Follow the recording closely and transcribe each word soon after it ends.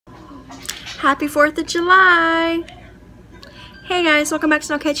Happy 4th of July! Hey guys, welcome back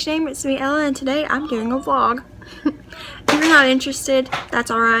to No Cage Name. It's me, Ella, and today I'm doing a vlog. If you're not interested,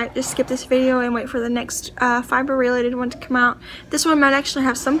 that's alright. Just skip this video and wait for the next fiber related one to come out. This one might actually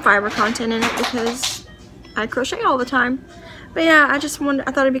have some fiber content in it because I crochet all the time. But yeah, I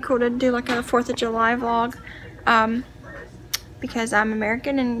thought it'd be cool to do like a 4th of July vlog. Because I'm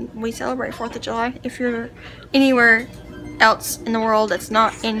American and we celebrate 4th of July. If you're anywhere else in the world that's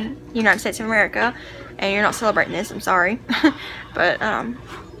not in the United States of America and you're not celebrating this, I'm sorry. But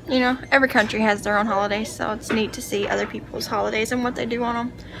you know, every country has their own holidays, so it's neat to see other people's holidays and what they do on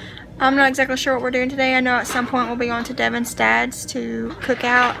them. I'm not exactly sure what we're doing today. I know at some point we'll be going to Devon's dad's to cook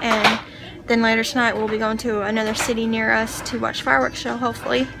out, and then later tonight we'll be going to another city near us to watch fireworks show,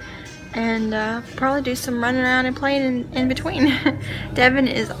 hopefully. And probably do some running around and playing in between. Devon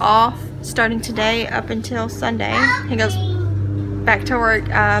is off starting today up until Sunday. He goes back to work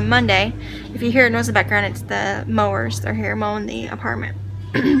Monday. If you hear noise in the background, it's the mowers. They're here mowing the apartment.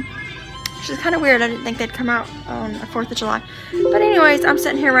 Which is kind of weird. I didn't think they'd come out on the 4th of July. But anyways, I'm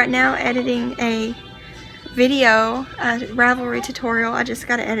sitting here right now editing a video, a Ravelry tutorial. I just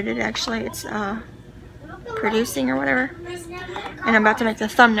got to edit it actually. It's producing or whatever. And I'm about to make the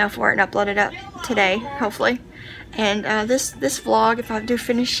thumbnail for it and upload it up today, hopefully. And this vlog, if I do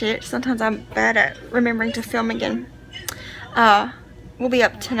finish it, sometimes I'm bad at remembering to film again, will be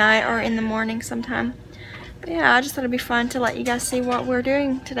up tonight or in the morning sometime. But yeah, I just thought it'd be fun to let you guys see what we're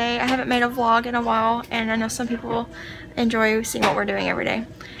doing today. I haven't made a vlog in a while, and I know some people enjoy seeing what we're doing every day.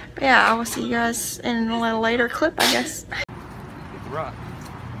 But yeah, I will see you guys in a little later clip, I guess. Rock.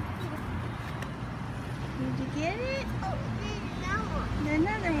 Did you get it? Oh, there's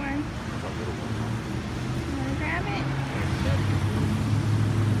another one. You wanna grab it?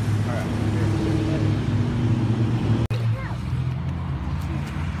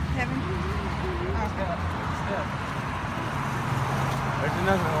 Devon? There's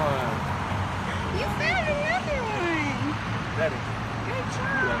another one. You found another one. Daddy. Good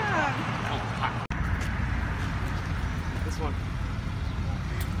job. This one.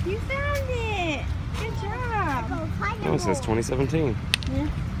 You found it. Good job. Oh, it says 2017. Yeah.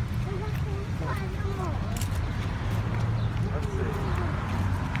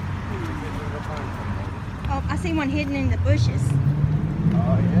 Oh, I see one hidden in the bushes.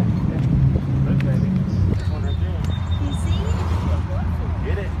 Oh, yeah. Look, baby. This one right there. You see it?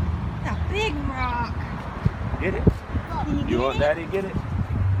 Get it. It's a big rock. Get it. Can you You want get Daddy to get it?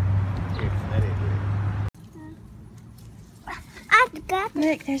 Here, Daddy get it.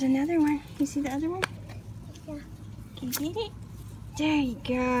 Look, there's another one. You see the other one? Yeah. Can you get it? There you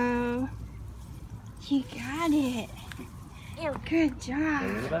go. You got it. Ew. Good Put it job.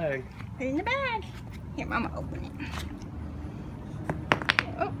 in the bag. Put it in the bag. Here, Mama, open it.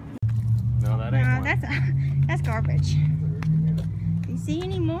 Oh, No, that ain't one. that's garbage. Do you see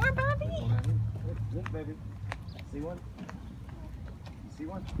any more, Bobby? Look, baby. See one? You see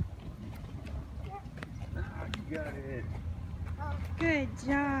one? Ah, you got it. Good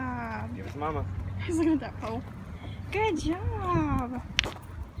job. Give it to Mama. He's looking at that pole. Good job.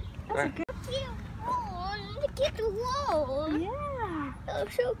 That's a good. Look at the wall. Yeah. That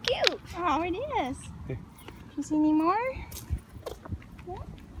looks so cute. Oh, it is. You see any more? I see one.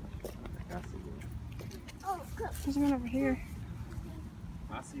 Oh, good. There's one over here.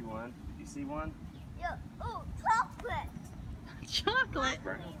 I see one. You see one? Yeah. Oh, chocolate. Chocolate.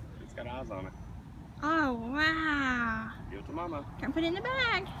 Brown. It's got eyes on it. Oh, wow. Give it to Mama. Can put it in the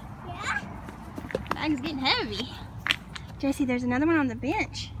bag. Yeah. Bag's getting heavy. JC, there's another one on the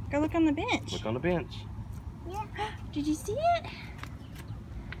bench. Go look on the bench. Look on the bench. Yeah. Did you see it?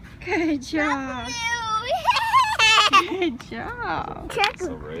 Good job. Good job.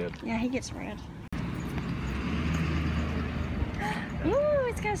 So red. Yeah, he gets red. Ooh,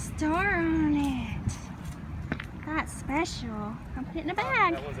 it's got a star on it. That's special. I'll put it in a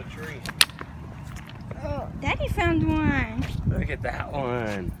bag. That one's a tree. Oh, Daddy found one. Look at that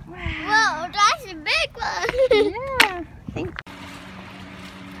one. Wow. Whoa, that's a big one. Yeah. Thank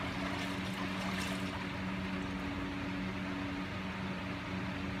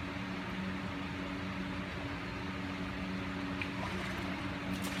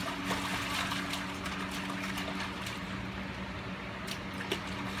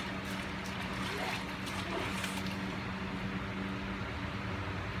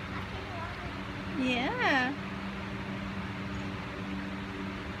Yeah.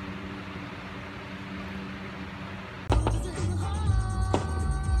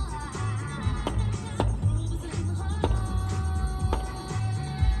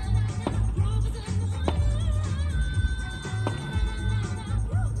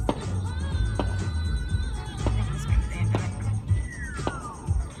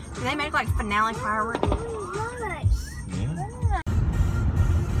 They make like finale fireworks. Nice. Yeah.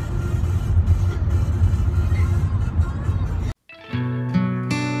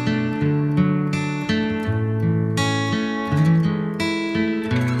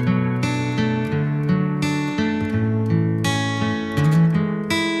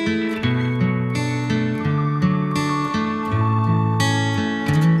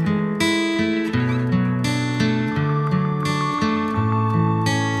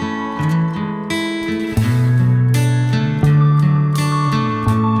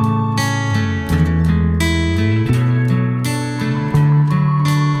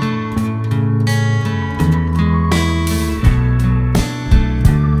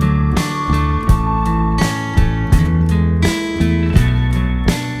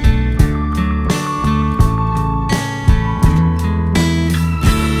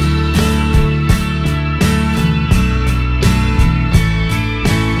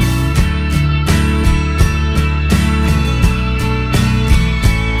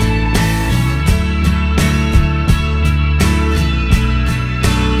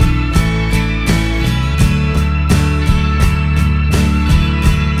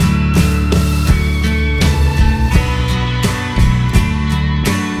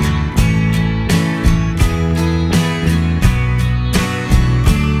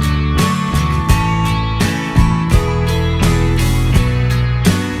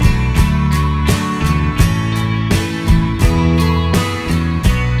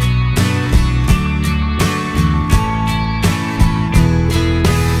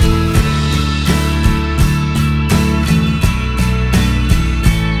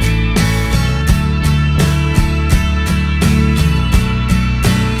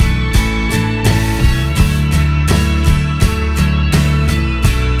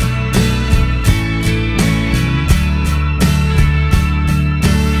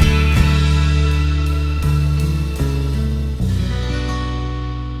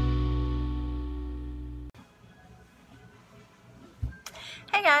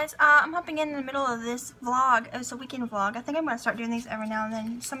 Hey guys, I'm hopping in the middle of this vlog. It's a weekend vlog. I think I'm going to start doing these every now and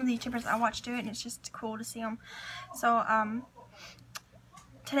then. Some of the YouTubers I watch do it, and it's just cool to see them. So,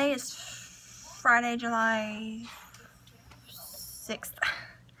 today is Friday, July 6th.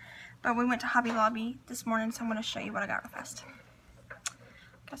 But we went to Hobby Lobby this morning, so I'm going to show you what I got real fast.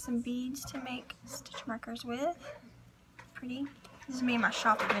 Got some beads to make stitch markers with. Pretty. This is me in my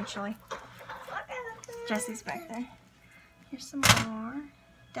shop eventually. Jesse's back there. Here's some more.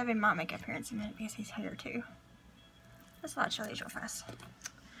 Devin might make an appearance in a minute because he's here too. Just thought I'd show these real fast.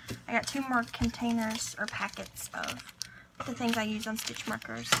 I got 2 more containers or packets of the things I use on stitch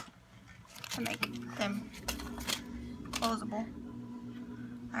markers to make them closable.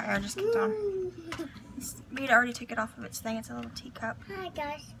 Alright, I just kept on. This bead already took it off of its thing. It's a little teacup. Hi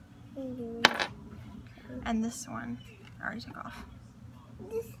guys. And this one I already took off.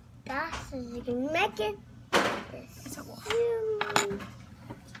 This glass is making It's a wolf.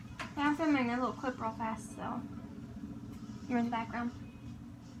 Yeah, I'm filming a little clip real fast, so you're in the background.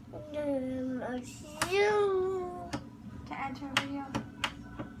 To add to a video.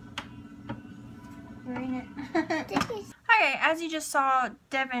 You're in it. Okay, as you just saw,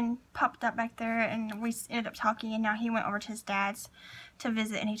 Devin popped up back there and we ended up talking, and now he went over to his dad's to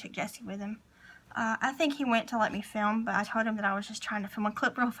visit, and he took Jessie with him. I think he went to let me film, but I told him that I was just trying to film a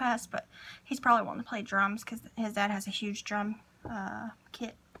clip real fast, but he's probably wanting to play drums because his dad has a huge drum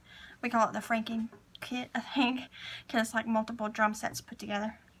kit. We call it the Franken kit, I think, because it's like multiple drum sets put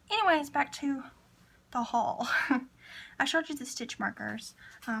together. Anyways, back to the haul. I showed you the stitch markers.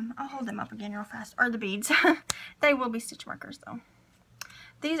 I'll hold them up again real fast, or the beads. They will be stitch markers though.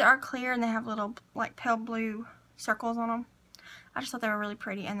 These are clear and they have little like pale blue circles on them. I just thought they were really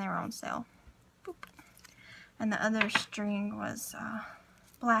pretty and they were on sale. Boop. And the other string was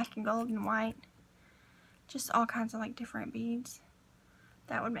black and gold and white. Just all kinds of like different beads.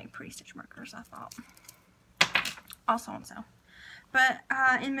 That would make pretty stitch markers, I thought. Also on sale. But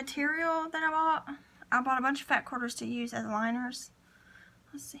in material that I bought a bunch of fat quarters to use as liners.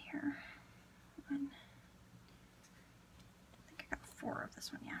 Let's see here. I think I got 4 of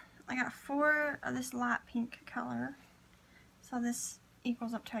this one, yeah. I got 4 of this light pink color. So this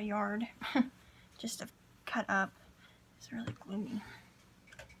equals up to a yard. Just to cut up. It's really gloomy.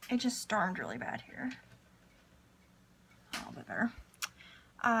 It just stormed really bad here. A little bit better.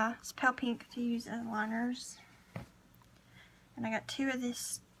 It's pale pink to use as liners. And I got 2 of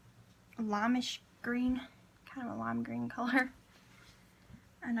this limeish green, kind of a lime green color.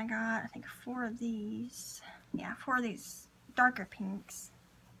 And I got, I think, 4 of these. Yeah, 4 of these darker pinks.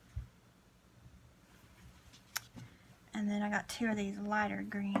 And then I got 2 of these lighter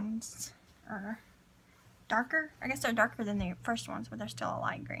greens, or darker. I guess they're darker than the first ones, but they're still a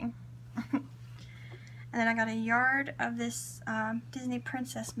light green. And then I got a yard of this Disney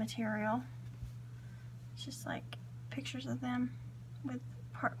princess material. It's just like pictures of them with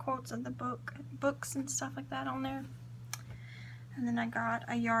part quotes of the books and stuff like that on there. And then I got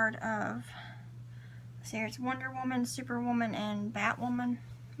a yard of, let's see here, it's Wonder Woman, Superwoman, and Batwoman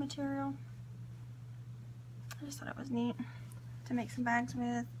material. I just thought it was neat to make some bags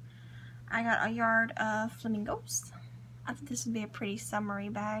with. I got a yard of flamingos. I thought this would be a pretty summery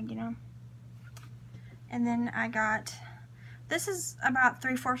bag, you know. And then I got, this is about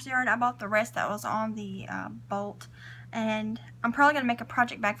 3/4 yard. I bought the rest that was on the bolt. And I'm probably going to make a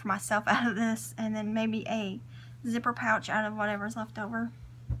project bag for myself out of this. And then maybe a zipper pouch out of whatever's left over.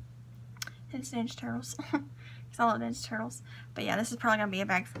 And it's Ninja Turtles. It's all Ninja Turtles. But yeah, this is probably going to be a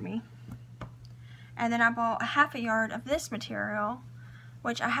bag for me. And then I bought a 1/2 yard of this material,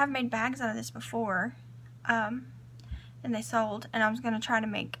 which I have made bags out of this before. And they sold. And I was going to try to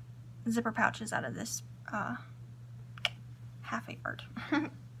make zipper pouches out of this 1/2 yard.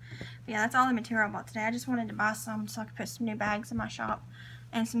 But yeah, that's all the material I bought today. I just wanted to buy some so I could put some new bags in my shop.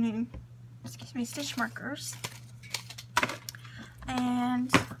 And some new, excuse me, stitch markers.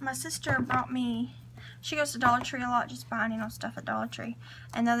 And my sister brought me, she goes to Dollar Tree a lot, just buying, you know, stuff at Dollar Tree.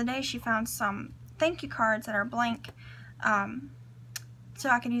 And the other day she found some thank you cards that are blank, so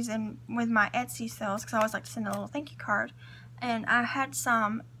I could use them with my Etsy sales, because I always like to send a little thank you card. And I had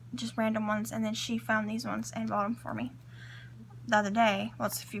some just random ones, and then she found these ones and bought them for me the other day. Well,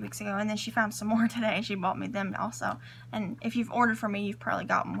 it's a few weeks ago. And then she found some more today and she bought me them also. And if you've ordered from me, you've probably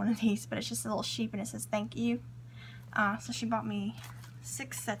gotten one of these, but it's just a little sheep and it says thank you. So she bought me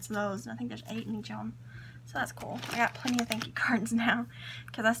 6 sets of those, and I think there's 8 in each of them. So that's cool. I got plenty of thank you cards now,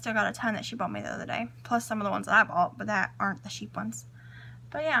 because I still got a ton that she bought me the other day, plus some of the ones that I bought, but that aren't the sheep ones.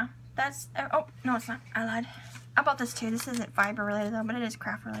 But yeah, that's, oh, no it's not, I lied. I bought this too. This isn't fiber related though, but it is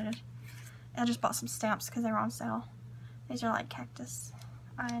craft related. I just bought some stamps because they were on sale. These are like cactus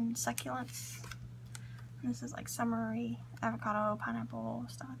and succulents. And this is like summery, avocado, pineapple,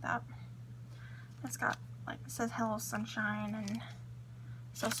 stuff like that. It's got, like, it says hello sunshine and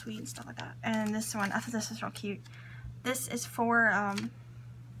so sweet and stuff like that. And this one, I thought this was real cute. This is for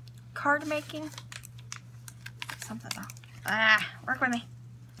card making. Something though. Work with me.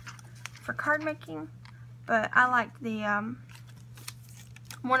 For card making. But I like the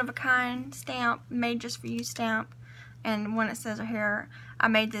one-of-a-kind stamp, made just for you stamp. And when it says right here, I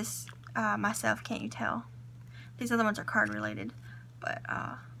made this myself, can't you tell? These other ones are card related, but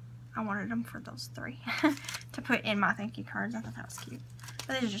I wanted them for those 3 to put in my thank you cards. I thought that was cute.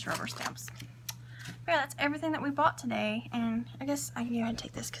 But these are just rubber stamps. But yeah, that's everything that we bought today. And I guess I can go ahead and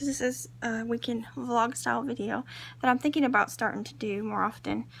take this because this is a weekend vlog style video that I'm thinking about starting to do more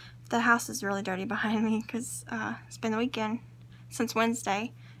often. The house is really dirty behind me because it's been the weekend. Since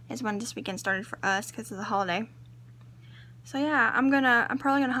Wednesday is when this weekend started for us because of the holiday. So yeah, I'm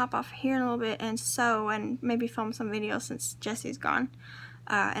probably gonna hop off here in a little bit and sew and maybe film some videos since Jesse's gone.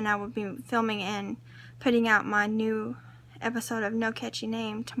 And I will be filming and putting out my new episode of No Catchy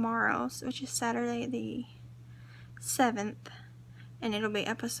Name tomorrow, which is Saturday the 7th, and it'll be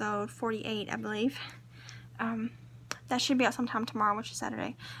episode 48, I believe. That should be out sometime tomorrow, which is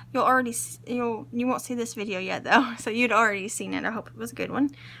Saturday. You won't see this video yet though, so you'd already seen it. I hope it was a good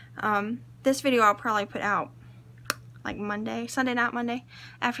one. This video I'll probably put out like Monday, Sunday night, Monday,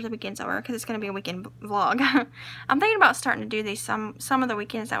 after the weekend's over, because it's going to be a weekend vlog. I'm thinking about starting to do these some of the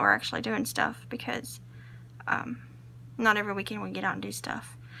weekends that we're actually doing stuff, because not every weekend we get out and do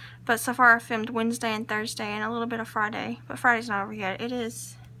stuff. But so far I've filmed Wednesday and Thursday and a little bit of Friday, but Friday's not over yet. It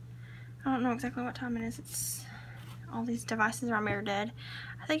is, I don't know exactly what time it is. It's, all these devices around me are dead.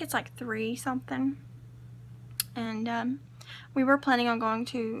 I think it's like 3 something. And we were planning on going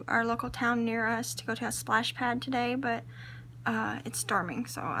to our local town near us to go to a splash pad today, but it's storming,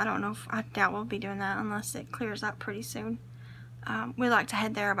 so I don't know if, I doubt we'll be doing that unless it clears up pretty soon. We like to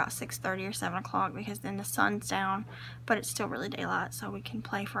head there about 6:30 or 7 o'clock because then the sun's down, but it's still really daylight, so we can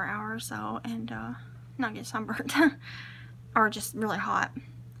play for an hour or so and not get sunburned or just really hot.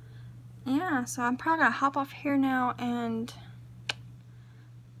 Yeah, so I'm probably gonna hop off here now and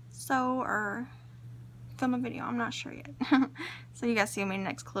sew or film a video. I'm not sure yet. So you guys see me in the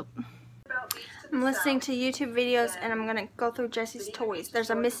next clip. I'm listening to YouTube videos and I'm gonna go through Jesse's toys. There's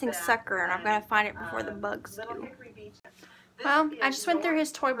a missing sucker and I'm gonna find it before the bugs do. Well, I just went through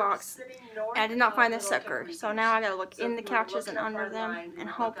his toy box and I did not find the sucker. So now I gotta look in the couches and under them and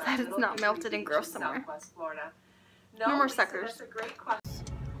hope that it's not melted and gross somewhere. No more suckers.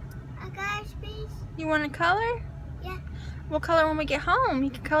 Guys, please. You want a color? Yeah. We'll color when we get home. You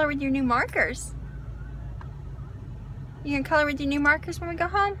can color with your new markers. You can color with your new markers when we go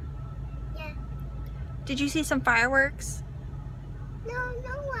home? Yeah. Did you see some fireworks? No,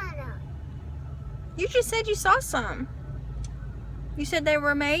 one. You just said you saw some. You said they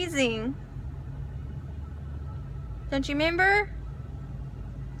were amazing. Don't you remember?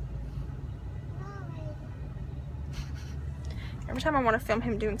 Every time I want to film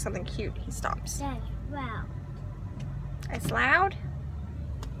him doing something cute, he stops. That's wow. It's loud?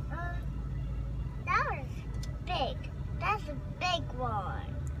 That was big. That's a big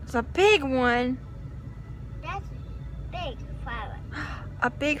one. It's a big one. That's a big firework. A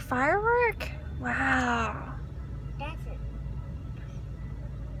big firework? Wow. That's it.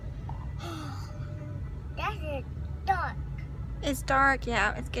 That's it. Dark. It's dark,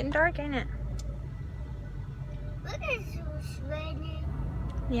 yeah. It's getting dark, ain't it? Look at it's raining.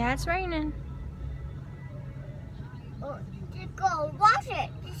 Yeah, it's raining. Oh, just go wash it.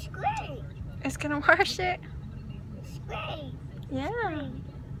 It's great. It's gonna wash it? It's great. Yeah.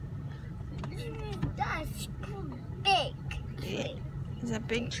 That's big tree. Is it a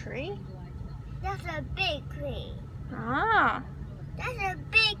big tree? That's a big tree. Ah. That's a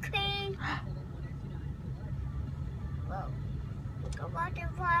big tree. Whoa. Go watch the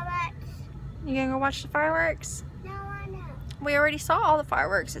fireworks. You gonna go watch the fireworks? No, I know. We already saw all the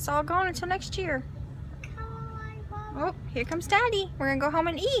fireworks. It's all gone until next year. Come on, Mom. Oh, here comes Daddy. We're gonna go home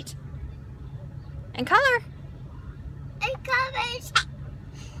and eat. And color. It covers.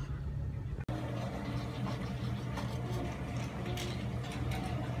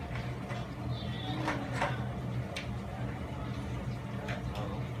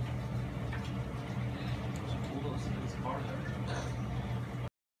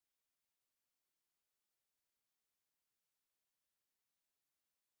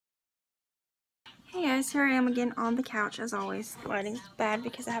 Hey guys, here I am again on the couch as always. The lighting's bad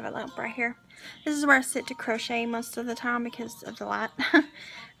because I have a lamp right here. This is where I sit to crochet most of the time because of the light.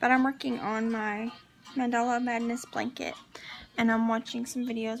 But I'm working on my Mandala Madness blanket. And I'm watching some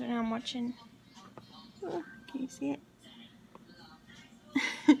videos right now. I'm watching... Oh, can you see it?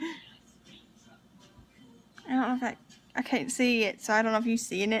 I don't know if I can't see it, so I don't know if you've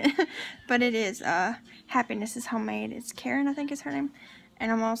seen it. But it is Happiness is Homemade. It's Karen, I think is her name.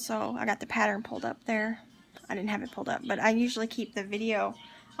 And I got the pattern pulled up there. I didn't have it pulled up, but I usually keep the video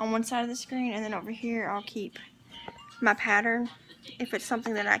on one side of the screen, and then over here I'll keep my pattern if it's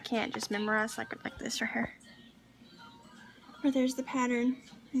something that I can't just memorize, like this right here. Where there's the pattern,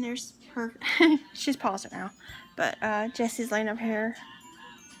 and there's her. She's paused it now. But Jesse's laying over here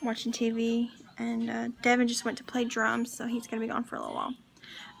watching TV, and Devin just went to play drums, so he's going to be gone for a little while.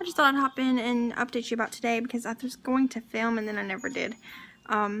 I just thought I'd hop in and update you about today because I was going to film and then I never did.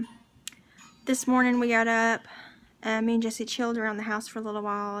 This morning we got up, me and Jesse chilled around the house for a little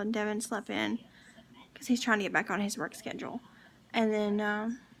while, and Devin slept in because he's trying to get back on his work schedule. And then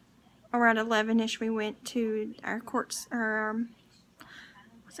around 11ish we went to our courts, or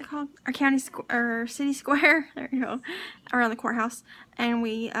what's it called? Our city square. There you go, around the courthouse, and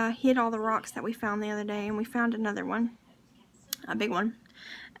we hid all the rocks that we found the other day, and we found another one, a big one.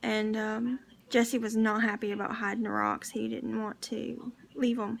 And Jesse was not happy about hiding the rocks. He didn't want to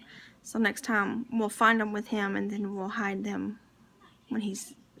leave them. So next time we'll find them with him, and then we'll hide them when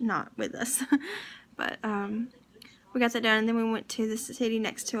he's not with us. But we got that done, and then we went to the city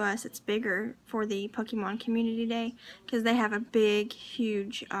next to us. It's bigger for the Pokemon Community Day because they have a big,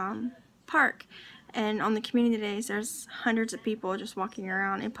 huge park. And on the community days, there's hundreds of people just walking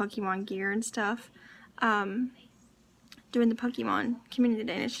around in Pokemon gear and stuff. Doing the Pokemon Community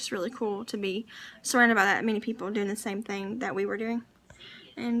Day, and it's just really cool to be surrounded by that many people doing the same thing that we were doing.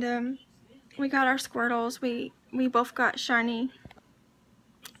 And we got our Squirtles. We both got shiny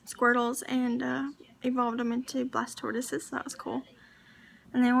Squirtles and evolved them into Blastoises, so that was cool.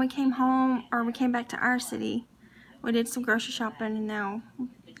 And then we came home, or we came back to our city. We did some grocery shopping, and now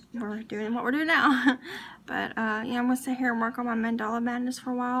we're doing what we're doing now. But yeah, I'm gonna sit here and work on my Mandala Madness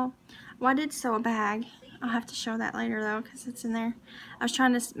for a while. Well, I did sew a bag. I'll have to show that later though, because it's in there. I was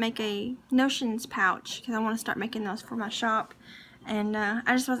trying to make a notions pouch because I want to start making those for my shop, and I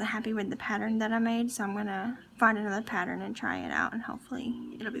just wasn't happy with the pattern that I made, so I'm gonna find another pattern and try it out, and hopefully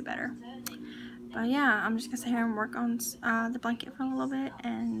it'll be better. But yeah, I'm just gonna sit here and work on the blanket for a little bit,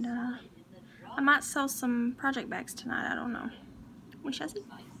 and I might sell some project bags tonight. I don't know. We shall see.